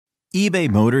eBay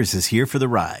Motors is here for the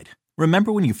ride.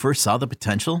 Remember when you first saw the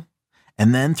potential?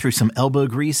 And then through some elbow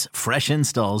grease, fresh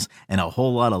installs, and a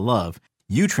whole lot of love,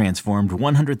 you transformed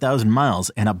 100,000 miles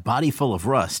and a body full of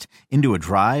rust into a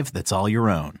drive that's all your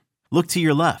own. Look to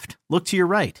your left. Look to your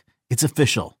right. It's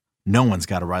official. No one's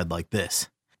got a ride like this.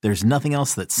 There's nothing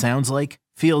else that sounds like,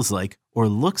 feels like, or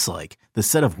looks like the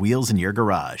set of wheels in your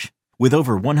garage. With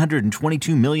over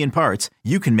 122 million parts,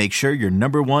 you can make sure your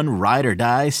number one ride or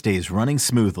die stays running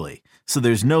smoothly. So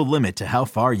there's no limit to how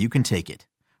far you can take it.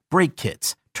 Brake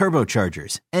kits,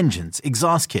 turbochargers, engines,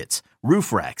 exhaust kits,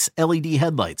 roof racks, LED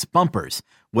headlights, bumpers,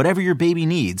 whatever your baby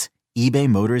needs, eBay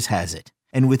Motors has it.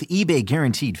 And with eBay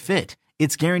Guaranteed Fit,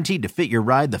 it's guaranteed to fit your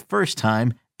ride the first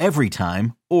time, every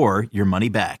time, or your money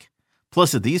back.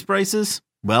 Plus at these prices,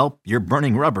 well, you're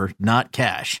burning rubber, not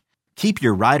cash. Keep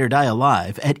your ride or die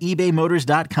alive at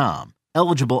ebaymotors.com.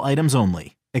 Eligible items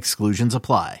only. Exclusions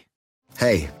apply.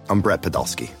 Hey, I'm Brett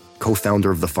Podolsky,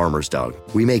 co-founder of The Farmer's Dog.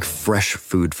 We make fresh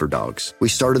food for dogs. We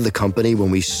started the company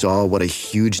when we saw what a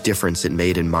huge difference it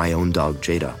made in my own dog,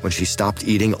 Jada, when she stopped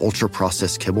eating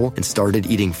ultra-processed kibble and started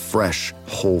eating fresh,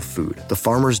 whole food. The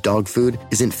Farmer's Dog food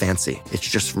isn't fancy. It's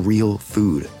just real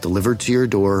food delivered to your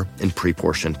door in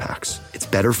pre-portioned packs. It's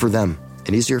better for them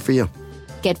and easier for you.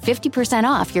 Get 50%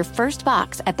 off your first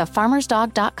box at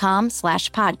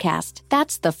thefarmersdog.com/podcast.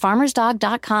 That's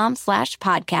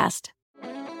thefarmersdog.com/podcast.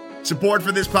 Support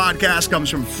for this podcast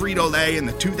comes from Frito-Lay and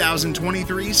the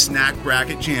 2023 Snack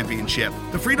Bracket Championship.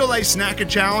 The Frito-Lay Snack-It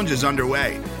Challenge is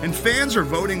underway, and fans are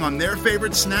voting on their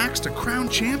favorite snacks to crown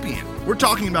champion. We're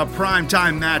talking about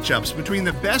prime-time matchups between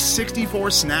the best 64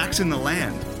 snacks in the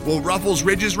land. Will Ruffles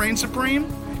Ridges reign supreme?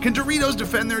 Can Doritos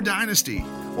defend their dynasty?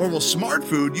 Or will Smart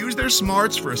Food use their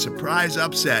smarts for a surprise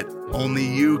upset? Only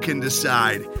you can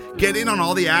decide. Get in on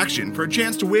all the action for a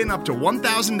chance to win up to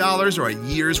 $1,000 or a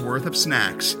year's worth of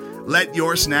snacks. Let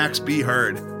your snacks be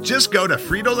heard. Just go to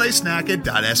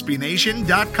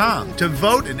fritolaysnacket.sbnation.com to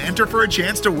vote and enter for a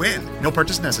chance to win. No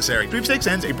purchase necessary. Sweepstakes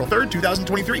ends April 3rd,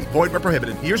 2023. Void where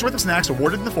prohibited. Year's worth of snacks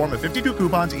awarded in the form of 52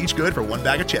 coupons, each good for one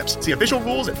bag of chips. See official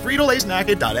rules at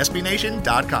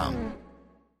fritolaysnacket.sbnation.com.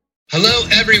 Hello,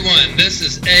 everyone. This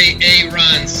is A.A.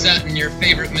 Ron Sutton, your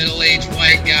favorite middle-aged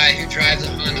white guy who drives a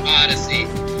Honda Odyssey.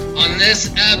 On this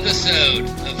episode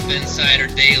of Phinsider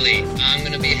Daily, I'm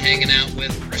going to be hanging out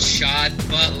with Rashad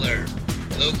Butler,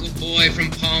 local boy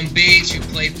from Palm Beach who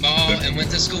played ball and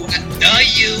went to school at the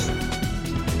U,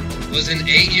 was an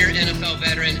 8-year NFL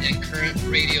veteran and current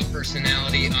radio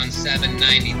personality on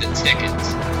 790 The Ticket.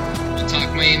 We'll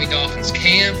talk Miami Dolphins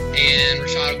camp, and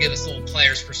Rashad will give us a little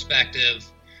player's perspective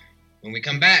when we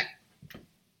come back.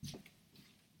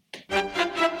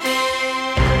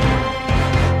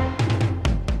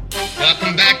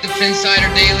 Welcome back to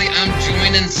Phinsider Daily. I'm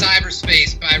joined in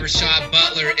cyberspace by Rashad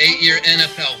Butler, 8-year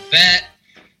NFL vet,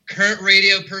 current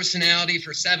radio personality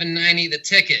for 790 The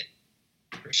Ticket.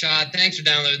 Rashad, thanks for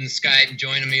downloading Skype and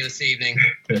joining me this evening.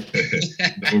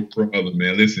 No problem,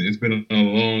 man. Listen, it's been a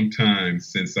long time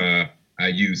since I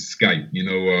used Skype. You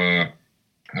know,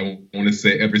 I want to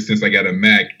say ever since I got a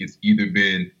Mac, it's either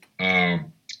been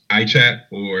iChat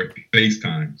or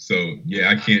FaceTime. So, yeah,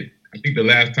 I think the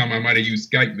last time I might have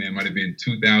used Skype, man, might have been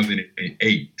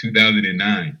 2008,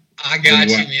 2009. I got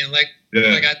you, man. Like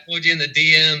I told you in the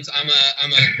DMs, I'm a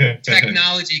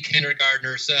technology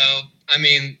kindergartner. So, I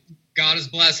mean, God is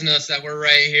blessing us that we're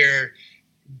right here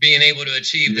being able to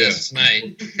achieve this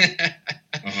tonight.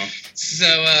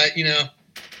 So, you know,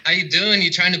 how you doing?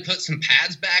 You trying to put some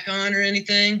pads back on or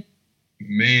anything?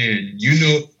 Man, you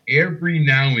know, every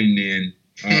now and then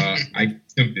I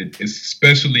tempted,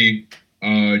 especially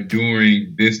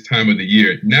during this time of the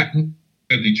year. Not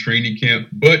necessarily training camp,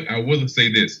 but I will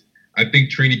say this. I think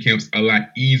training camp's a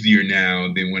lot easier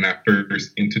now than when I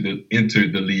first entered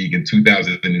the league in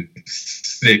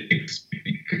 2006,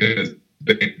 because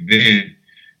back then,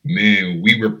 man,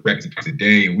 we were practicing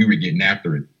today and we were getting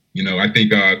after it. You know, I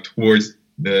think towards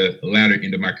the latter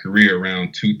end of my career,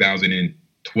 around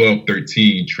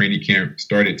 2012-13, training camp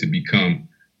started to become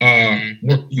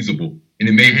more feasible, and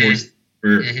it made more sense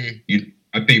for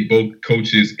I think both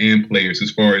coaches and players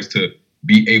as far as to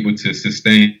be able to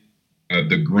sustain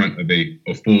the grunt of a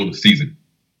full season.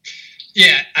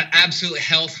 Yeah, absolutely.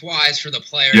 Health-wise for the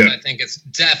players, I think it's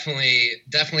definitely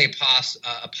a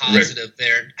positive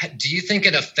there. Do you think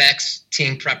it affects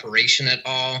team preparation at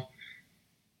all?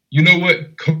 You know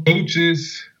what?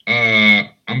 Coaches,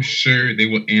 I'm sure they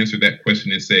will answer that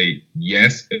question and say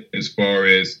yes, as far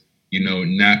as, you know,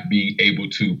 not being able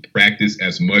to practice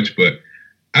as much. But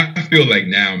I feel like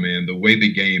now, man, the way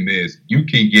the game is, you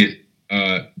can get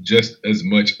just as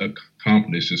much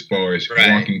accomplished as far as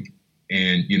walking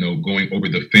and, going over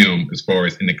the film as far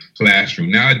as in the classroom.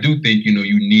 Now, I do think,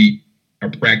 you need a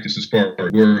practice as far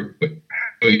as work, but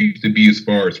how it used to be as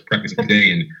far as practice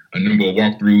today and a number of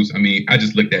walkthroughs. I mean, I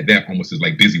just looked at that almost as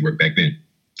like busy work back then.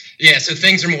 Yeah, so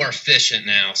things are more efficient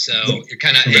now, so you're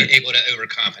kind of able to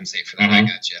overcompensate for that. I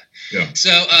got you. Yeah.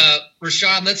 So,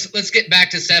 Rashad, let's get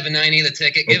back to 790 the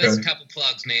ticket. Give us a couple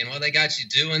plugs, man. What they got you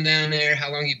doing down there?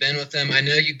 How long you been with them? I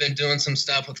know you've been doing some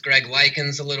stuff with Greg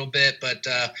Likens a little bit, but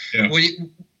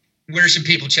where should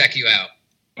people check you out?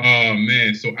 Oh,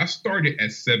 man. So I started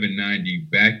at 790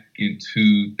 back in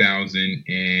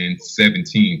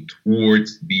 2017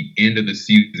 towards the end of the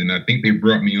season. I think they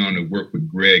brought me on to work with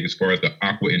Greg as far as the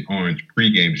Aqua and Orange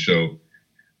pregame show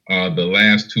the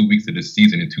last 2 weeks of the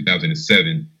season in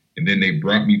 2007. And then they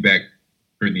brought me back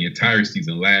for the entire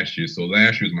season last year. So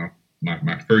last year was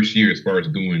my first year as far as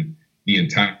doing the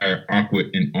entire Aqua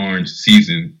and Orange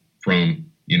season from,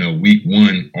 week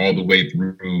 1 all the way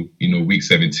through, week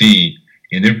 17.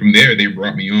 And then from there, they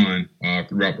brought me on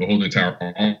throughout the whole entire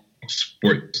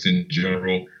sports in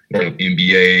general,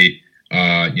 NBA,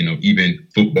 even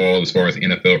football as far as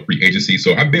NFL free agency.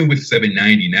 So I've been with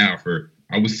 790 now for,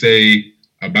 I would say,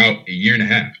 about a year and a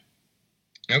half.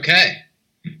 Okay.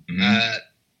 Mm-hmm.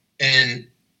 And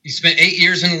you spent 8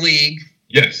 years in the league.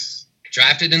 Yes.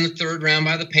 Drafted in the 3rd round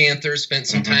by the Panthers, spent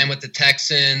some time with the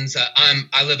Texans.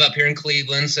 I live up here in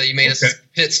Cleveland, so you made a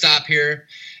pit stop here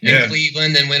in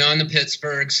Cleveland, then went on to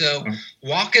Pittsburgh. So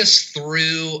walk us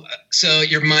through, so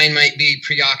your mind might be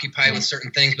preoccupied with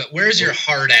certain things, but where's your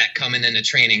heart at coming into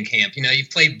training camp? You've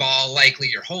played ball likely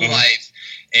your whole life,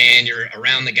 and you're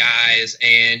around the guys,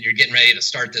 and you're getting ready to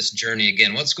start this journey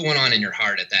again. What's going on in your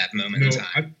heart at that moment in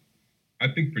time? I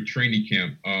think for training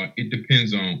camp, it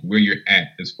depends on where you're at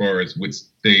as far as what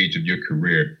stage of your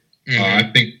career. I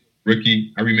think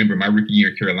I remember my rookie year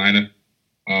in Carolina,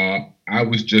 I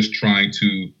was just trying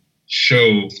to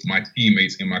show my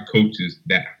teammates and my coaches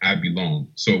that I belong.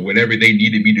 So whatever they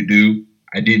needed me to do,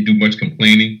 I didn't do much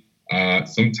complaining.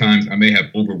 Sometimes I may have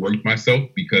overworked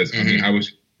myself because, I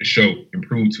was to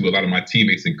prove to a lot of my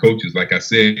teammates and coaches, like I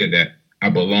said, that I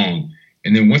belong.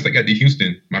 And then once I got to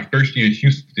Houston, my first year in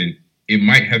Houston, it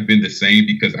might have been the same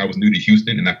because I was new to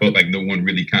Houston and I felt like no one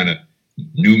really kind of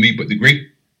knew me. But the great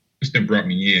Houston brought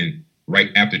me in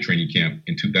right after training camp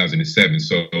in 2007.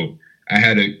 So I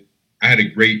had a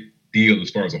great deal as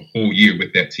far as a whole year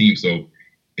with that team. So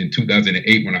in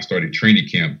 2008, when I started training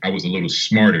camp, I was a little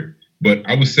smarter. But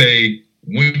I would say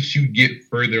once you get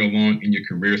further along in your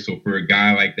career, so for a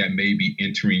guy like that, maybe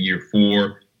entering year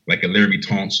 4, like a Larry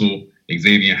Tunsil,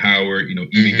 Xavier Howard,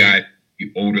 even guys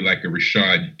older like a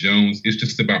Rashad Jones, it's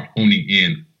just about honing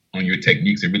in on your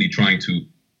techniques and really trying to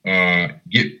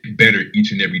get better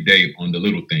each and every day on the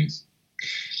little things.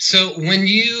 So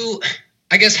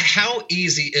I guess how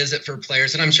easy is it for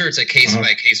players, and I'm sure it's a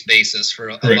case-by-case basis for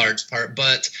a large part,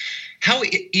 but how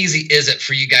easy is it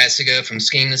for you guys to go from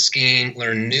scheme to scheme,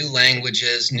 learn new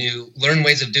languages, learn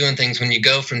ways of doing things when you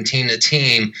go from team to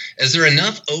team? Is there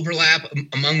enough overlap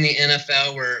among the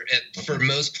NFL where for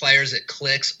most players it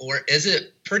clicks, or is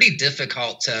it pretty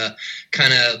difficult to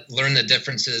kind of learn the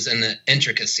differences and the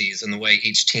intricacies in the way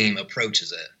each team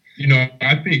approaches it?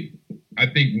 I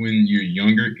think when you're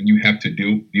younger and you have to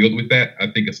deal with that,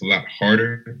 I think it's a lot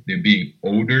harder than being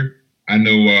older. I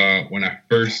know when I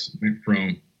first went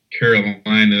from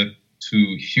Carolina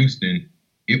to Houston,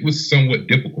 it was somewhat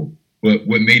difficult. But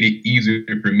what made it easier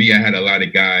for me, I had a lot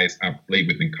of guys I played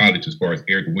with in college as far as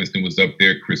Eric Winston was up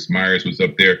there, Chris Myers was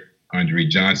up there, Andre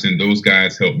Johnson. Those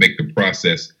guys helped make the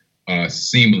process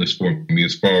seamless for me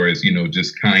as far as,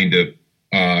 just kind of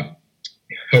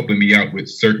helping me out with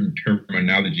certain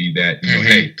terminology that,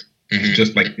 it's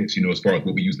just like this, as far as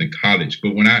what we used in college.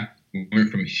 But when I went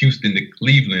from Houston to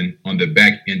Cleveland on the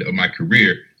back end of my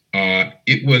career,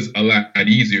 it was a lot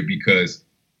easier because,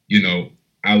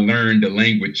 I learned the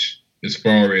language as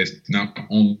far as not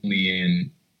only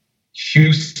in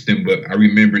Houston, but I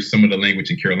remember some of the language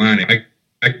in Carolina.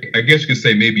 I guess you could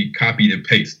say maybe copied and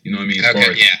paste, as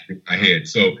far as in my head.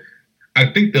 So I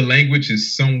think the language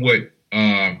is somewhat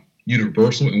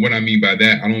universal. And what I mean by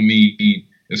that, I don't mean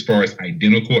as far as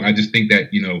identical. I just think that,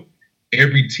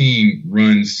 every team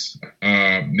runs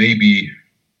maybe –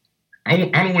 I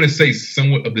don't want to say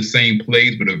somewhat of the same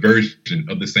plays, but a version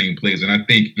of the same plays. And I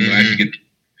think, as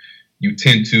you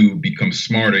tend to become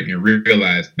smarter and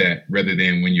realize that rather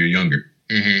than when you're younger.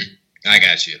 I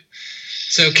got you.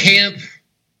 So camp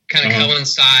kind of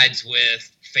coincides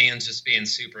with fans just being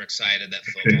super excited that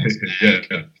football's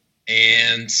back.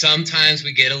 And sometimes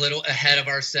we get a little ahead of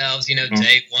ourselves,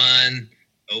 day one,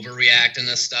 overreacting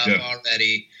to stuff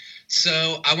already.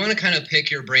 So I want to kind of pick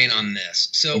your brain on this.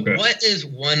 So Okay. What is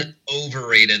one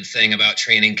overrated thing about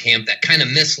training camp that kind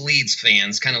of misleads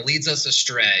fans, kind of leads us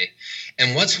astray?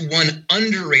 And what's one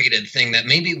underrated thing that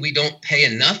maybe we don't pay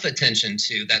enough attention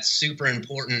to that's super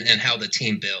important in how the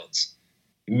team builds?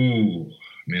 Ooh,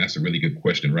 man, that's a really good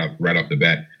question right off the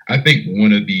bat. I think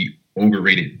one of the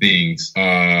overrated things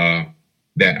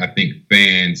that I think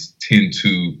fans tend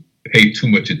to pay too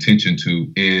much attention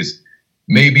to is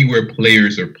maybe where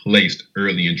players are placed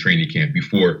early in training camp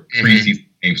before preseason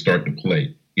games start to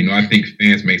play. I think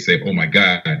fans may say, oh my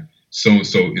God,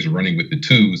 so-and-so is running with the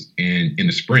 2s, and in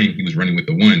the spring he was running with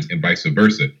the 1s, and vice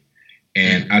versa.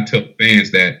 And I tell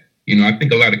fans that, I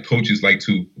think a lot of coaches like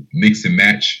to mix and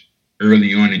match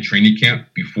early on in training camp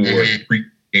before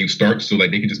pre-game starts, so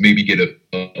like they can just maybe get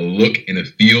a look and a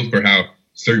feel for how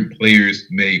certain players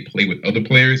may play with other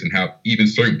players and how even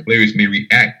certain players may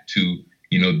react to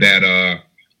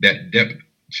that depth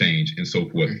change and so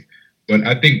forth. But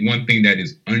I think one thing that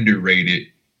is underrated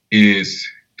is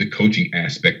the coaching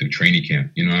aspect of training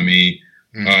camp. You know what I mean?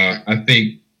 I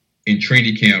think in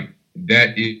training camp,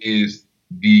 that is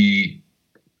the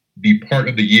part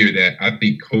of the year that I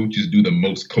think coaches do the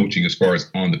most coaching as far as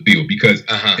on the field, because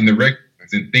in the regular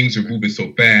season, things are moving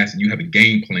so fast and you have a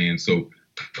game plan. So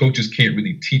coaches can't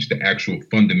really teach the actual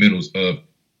fundamentals of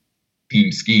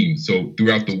team scheme. So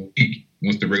throughout the week,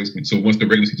 once the regular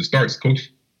season starts, coach is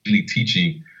really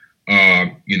teaching,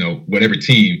 whatever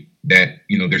team that,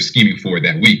 they're scheming for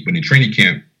that week. But in training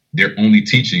camp, they're only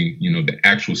teaching, the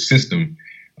actual system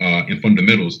and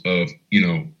fundamentals of,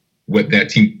 what that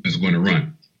team is going to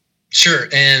run. Sure.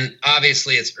 And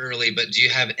obviously it's early, but do you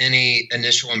have any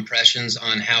initial impressions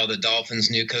on how the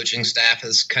Dolphins' new coaching staff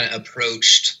has kind of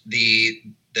approached the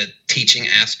teaching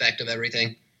aspect of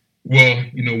everything? Well,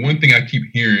 one thing I keep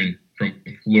hearing from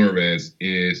Flores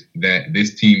is that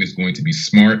this team is going to be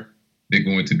smart, they're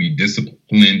going to be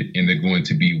disciplined, and they're going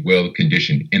to be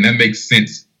well-conditioned. And that makes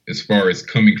sense as far as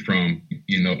coming from,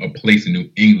 a place in New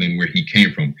England where he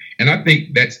came from. And I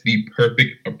think that's the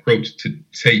perfect approach to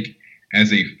take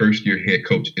as a first-year head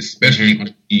coach, especially on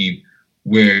a team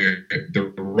where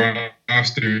the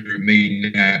roster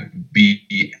may not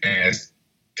be as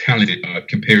talented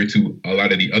compared to a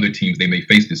lot of the other teams they may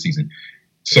face this season.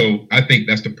 So I think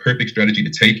that's the perfect strategy to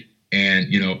take. And,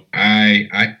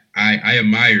 I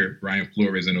admire Brian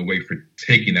Flores in a way for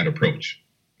taking that approach.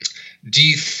 Do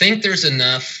you think there's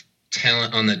enough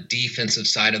talent on the defensive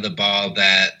side of the ball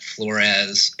that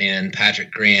Flores and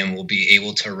Patrick Graham will be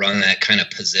able to run that kind of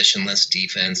positionless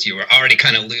defense? You were already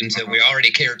kind of alluding to, we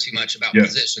already care too much about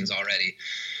positions already.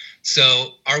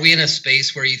 So are we in a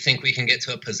space where you think we can get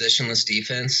to a positionless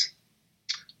defense?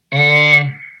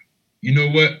 You know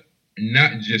what?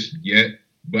 Not just yet,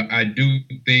 but I do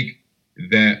think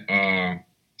that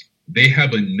they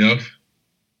have enough,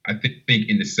 I think,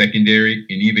 in the secondary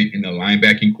and even in the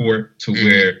linebacking core to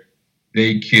where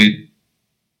they could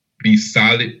be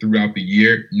solid throughout the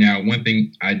year. Now, one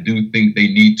thing I do think they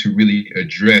need to really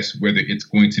address, whether it's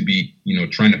going to be,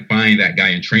 trying to find that guy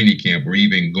in training camp or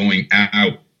even going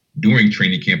out during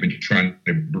training camp and trying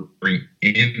to bring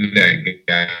in that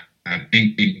guy, I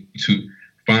think they need to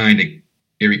find a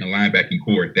linebacking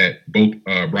core that both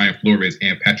Brian Flores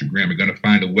and Patrick Graham are going to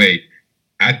find a way.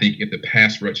 I think if the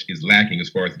pass rush is lacking as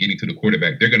far as getting to the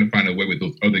quarterback, they're going to find a way with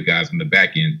those other guys on the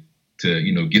back end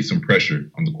to, get some pressure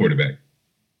on the quarterback.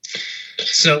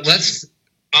 So let's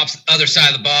other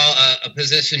side of the ball, a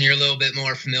position you're a little bit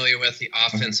more familiar with, the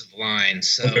offensive line.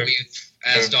 So we've,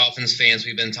 as Dolphins fans,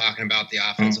 we've been talking about the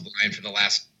offensive line for the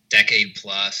last decade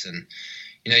plus, and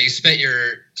you spent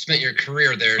your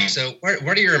career there. So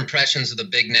what are your impressions of the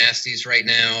big nasties right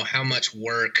now? How much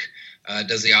work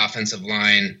does the offensive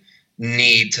line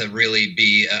need to really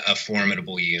be a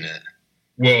formidable unit?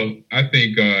 Well, I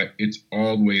think it's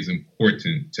always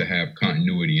important to have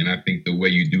continuity. And I think the way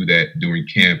you do that during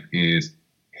camp is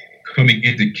coming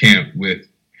into camp with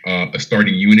a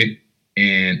starting unit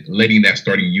and letting that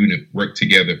starting unit work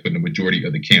together for the majority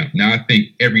of the camp. Now, I think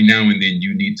every now and then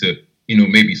you need to,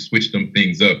 maybe switch some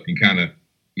things up and kind of,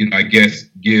 I guess,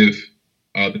 give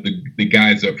the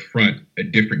guys up front a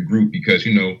different group because,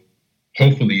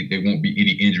 hopefully there won't be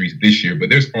any injuries this year, but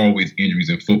there's always injuries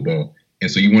in football. And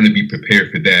so you want to be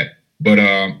prepared for that. But,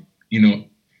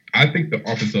 I think the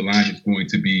offensive line is going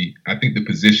to be, the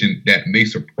position that may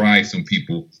surprise some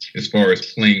people as far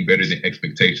as playing better than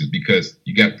expectations because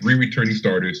you got 3 returning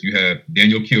starters. You have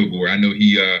Daniel Kilgore. I know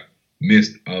he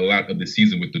missed a lot of the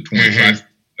season with the torn tricep,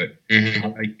 but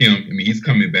I like him. I mean, he's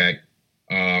coming back.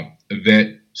 A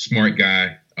vet, smart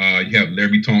guy. You have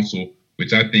Larry Tunsil,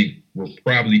 which I think will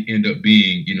probably end up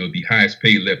being, the highest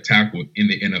paid left tackle in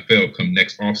the NFL come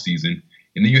next offseason.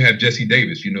 And then you have Jesse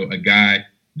Davis, a guy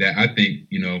that I think,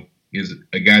 is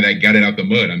a guy that got it out the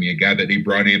mud. I mean, a guy that they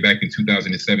brought in back in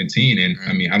 2017. And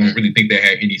I mean, I don't really think they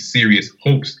had any serious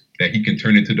hopes that he can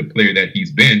turn into the player that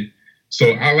he's been.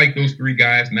 So I like those three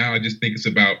guys. Now I just think it's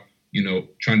about,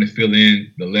 trying to fill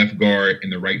in the left guard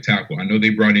and the right tackle. I know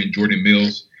they brought in Jordan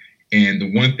Mills. And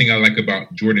the one thing I like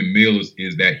about Jordan Mills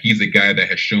is that he's a guy that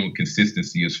has shown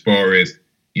consistency as far as,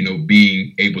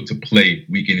 being able to play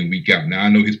week in and week out. Now, I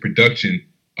know his production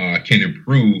can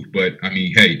improve, but I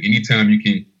mean, hey, anytime you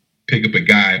can pick up a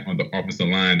guy on the offensive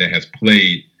line that has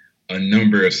played a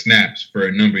number of snaps for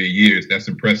a number of years, that's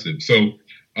impressive. So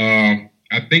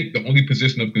I think the only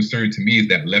position of concern to me is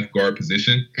that left guard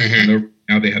position. I know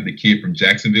now they have the kid from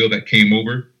Jacksonville that came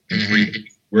over and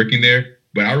working there,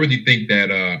 but I really think that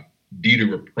Dieter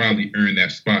will probably earn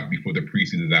that spot before the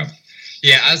preseason is out.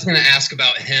 Yeah, I was going to ask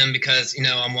about him because,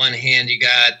 on one hand, you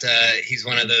got he's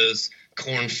one of those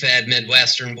corn-fed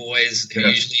Midwestern boys who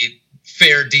usually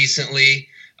fare decently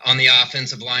on the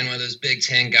offensive line, one of those Big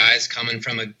Ten guys coming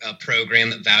from a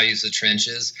program that values the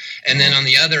trenches. And then on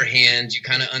the other hand, you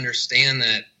kind of understand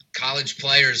that college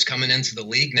players coming into the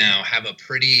league now have a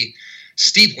pretty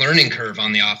steep learning curve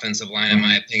on the offensive line, in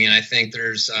my opinion. I think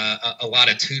there's a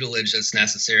lot of tutelage that's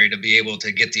necessary to be able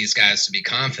to get these guys to be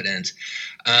confident.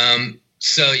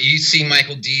 So you see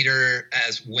Michael Dieter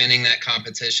as winning that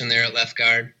competition there at left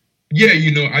guard? Yeah,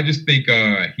 I just think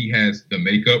he has the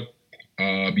makeup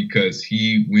because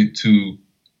he went to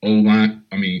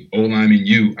O-lineman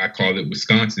U, I call it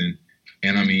Wisconsin.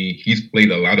 And, I mean, he's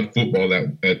played a lot of football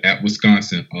at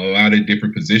Wisconsin, a lot of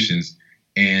different positions.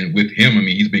 And with him, I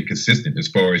mean, he's been consistent as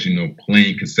far as,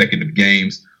 playing consecutive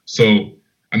games. So,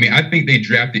 I mean, I think they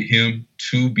drafted him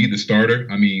to be the starter.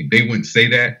 I mean, they wouldn't say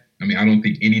that. I mean, I don't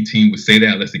think any team would say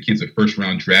that unless the kid's a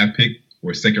first-round draft pick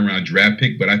or a second-round draft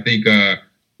pick. But I think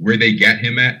where they got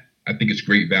him at, I think it's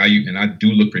great value. And I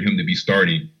do look for him to be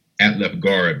starting at left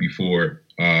guard before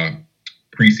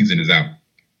preseason is out.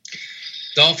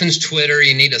 Dolphins Twitter,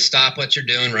 you need to stop what you're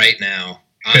doing right now.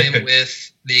 I am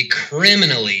with the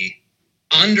criminally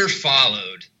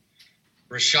underfollowed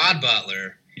Rashad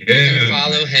Butler. Yeah. You can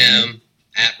follow him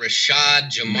at Rashad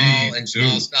Jamal, and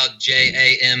Jamal spelled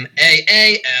Jamaal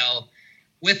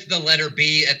with the letter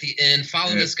B at the end.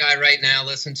 Follow this guy right now.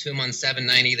 Listen to him on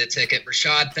 790 The Ticket.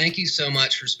 Rashad, thank you so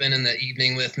much for spending the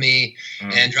evening with me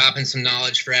and dropping some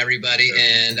knowledge for everybody,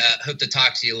 and hope to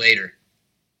talk to you later.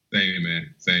 Same,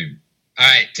 man. Same. All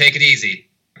right, take it easy.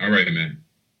 All right, man.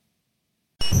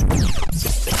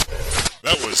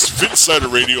 That was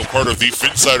Phinsider Radio, part of the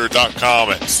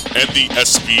Phinsider.com and the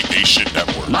SB Nation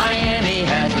Network. Miami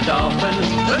has the Dolphins,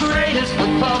 the greatest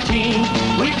football team.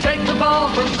 We take the ball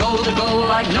from goal to goal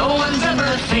like no one's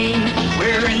ever seen.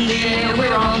 We're in the air,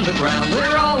 we're on the ground,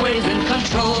 we're always in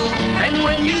control. And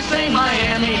when you say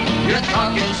Miami, you're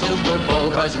talking Super Bowl,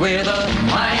 'cause we're the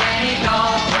Miami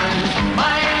Dolphins.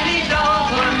 Miami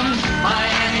Dolphins,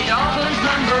 Miami Dolphins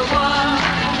 #1.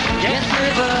 Yes,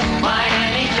 we're the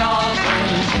Miami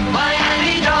Dolphins,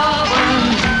 Miami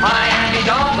Dolphins, Miami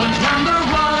Dolphins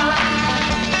 #1.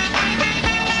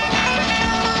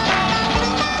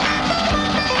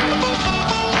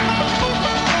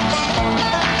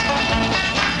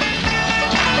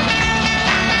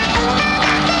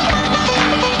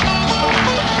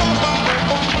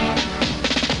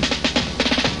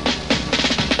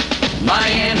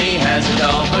 Miami has the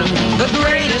Dolphins, the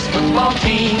greatest football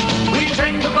team. We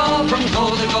take the ball from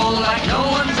goal to goal like no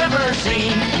one's ever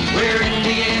seen. We're in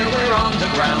the air, we're on the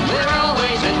ground, we're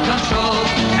always in control.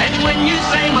 And when you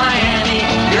say Miami,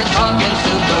 you're talking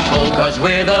Super Bowl, 'cause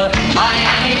we're the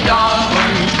Miami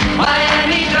Dolphins,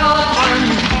 Miami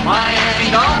Dolphins, Miami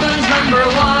Dolphins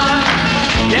 #1.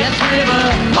 Yes, we're the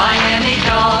Miami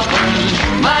Dolphins,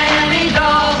 Miami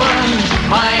Dolphins,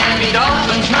 Miami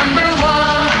Dolphins #1.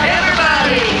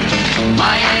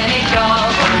 Miami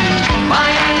Dolphins,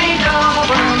 Miami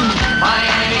Dolphins,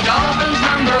 Miami Dolphins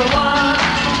 #1.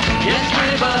 Yes,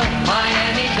 we're the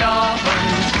Miami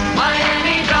Dolphins,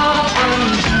 Miami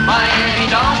Dolphins, Miami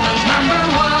Dolphins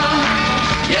 #1.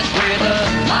 Yes, we're the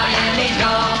Miami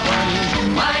Dolphins,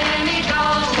 Miami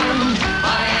Dolphins,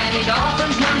 Miami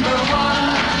Dolphins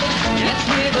 #1. Yes,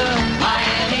 we're the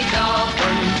Miami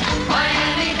Dolphins,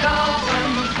 Miami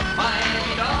Dolphins,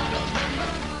 Miami Dolphins.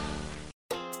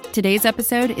 Today's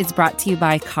episode is brought to you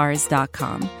by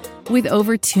Cars.com. With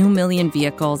over 2 million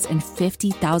vehicles and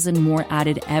 50,000 more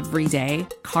added every day,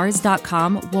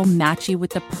 Cars.com will match you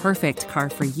with the perfect car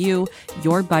for you,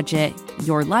 your budget,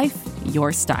 your life,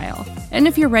 your style. And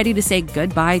if you're ready to say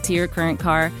goodbye to your current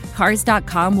car,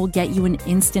 Cars.com will get you an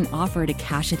instant offer to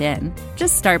cash it in.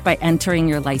 Just start by entering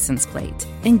your license plate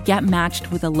and get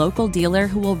matched with a local dealer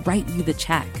who will write you the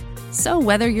check. So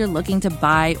whether you're looking to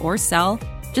buy or sell,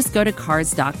 just go to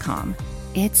Cars.com.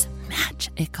 It's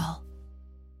magical.